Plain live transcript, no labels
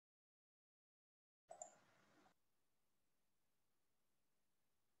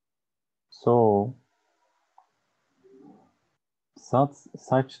So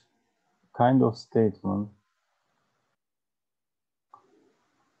such kind of statement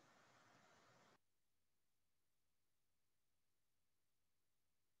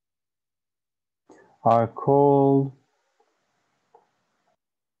are called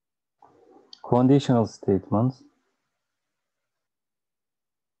conditional statements.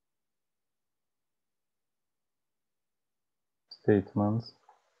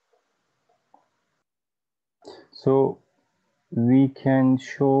 So we can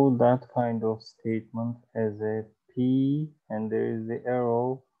show that kind of statement as a P, and there is the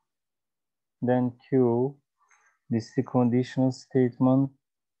arrow, then Q. This is the conditional statement.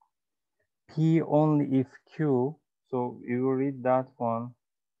 P only if Q. So you will read that one.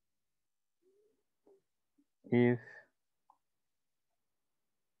 If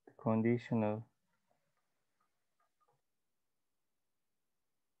the conditional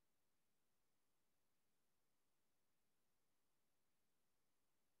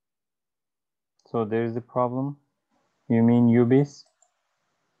so there is a problem. You mean UBIS?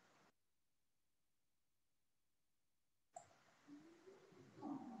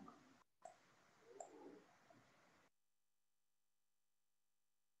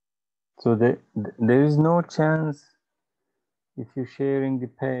 So there is no chance if you're sharing the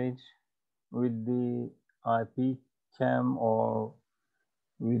page with the IP cam or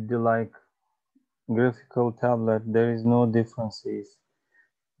with the like graphical tablet, there is no differences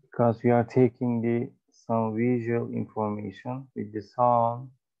because we are taking the some visual information with the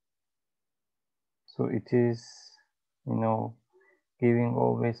sound. So it is, you know, giving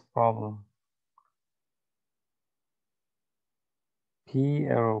always problem. P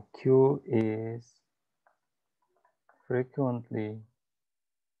arrow Q is frequently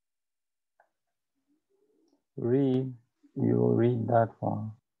read, you will read that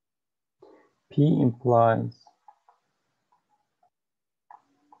one. P implies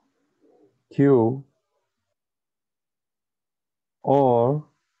Q, or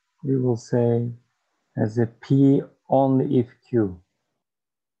we will say as a P only if Q.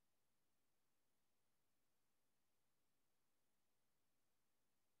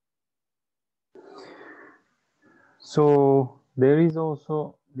 So there is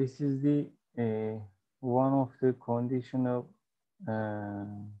also, this is the one of the conditional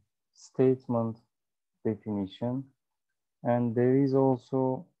statement definition, and there is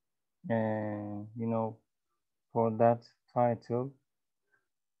also you know, for that title,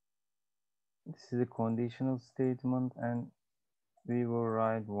 this is a conditional statement, and we will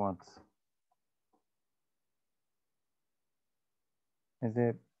write what as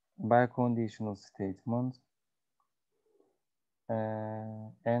a biconditional statement.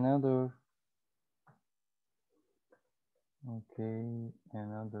 Another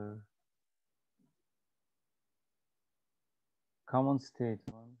common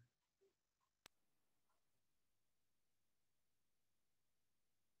statement.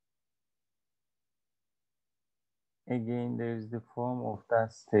 Again, there is the form of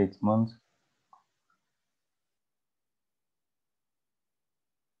that statement.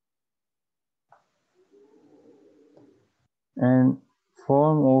 And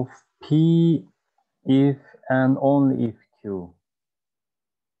form of P if and only if Q.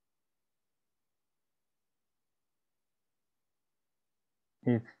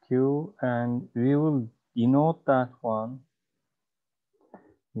 If Q, and we will denote that one.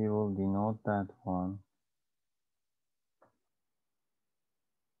 We will denote that one.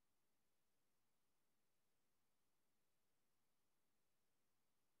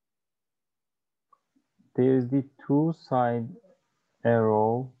 There is the two-side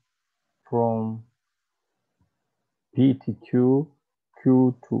arrow from P to Q,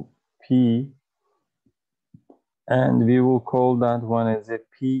 Q to P, and we will call that one as a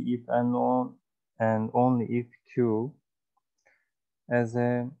P if and only if Q as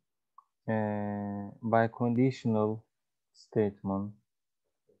a biconditional statement.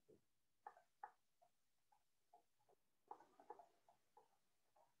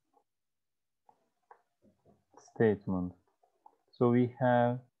 So we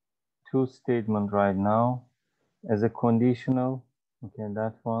have two statements right now as a conditional. Okay,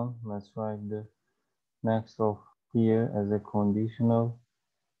 that one. Let's write the next of here as a conditional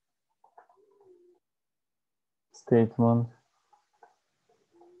statement.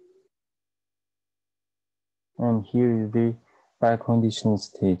 And here is the biconditional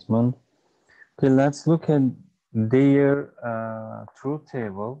statement. Okay, let's look at their truth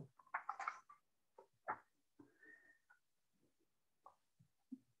table.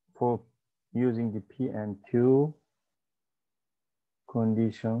 For using the P and Q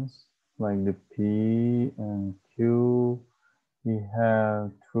conditions, like the P and Q. We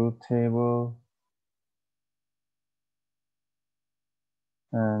have truth table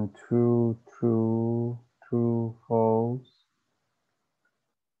and true, true, true, false,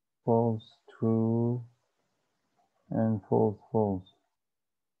 false, true, and false, false.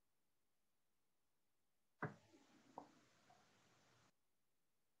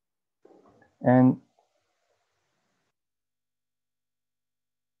 And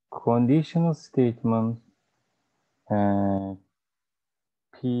conditional statement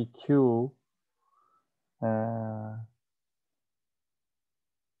PQ.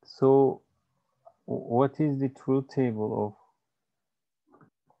 So what is the truth table of?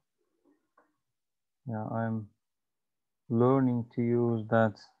 Yeah, I'm learning to use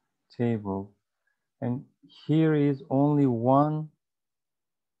that table. And here is only one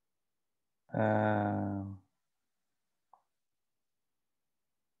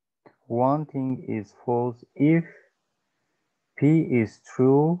one thing is false. If P is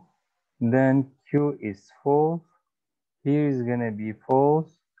true, then Q is false. Here is gonna be false.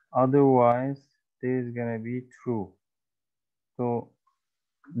 Otherwise, there is gonna be true. So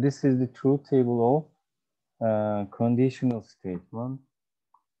this is the truth table of conditional statement.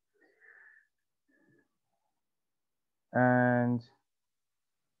 And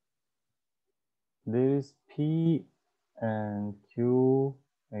there is P and Q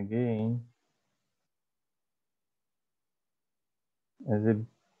again as a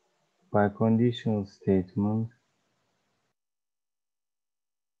biconditional statement.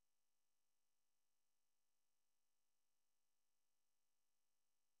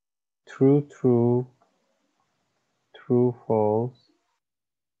 True, true, true, false,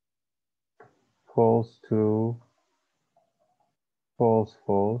 false, true, false,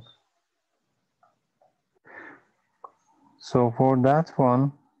 false. So for that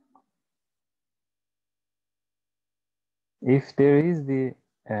one, if there is the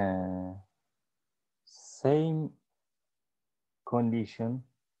same condition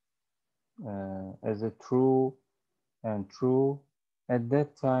as a true and true, at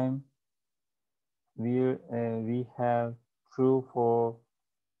that time we have true for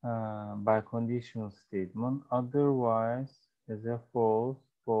biconditional statement. Otherwise, as a false,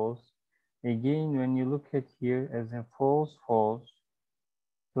 false. Again, when you look at here as a false, false,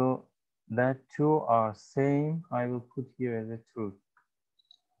 so that two are same, I will put here as a true.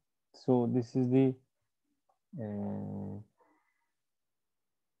 So this is the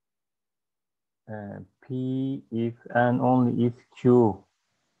P if and only if Q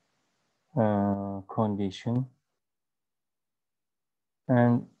condition.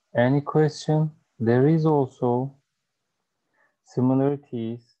 And any question? There is also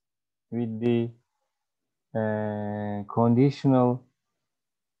similarities with the conditional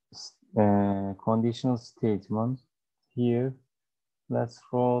statement. Here, let's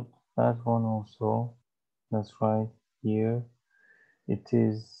write that one also. Let's write here. It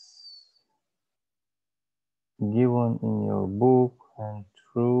is given in your book, and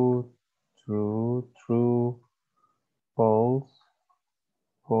true, true, true, false,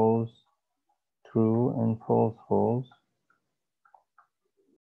 false, true, and false, false.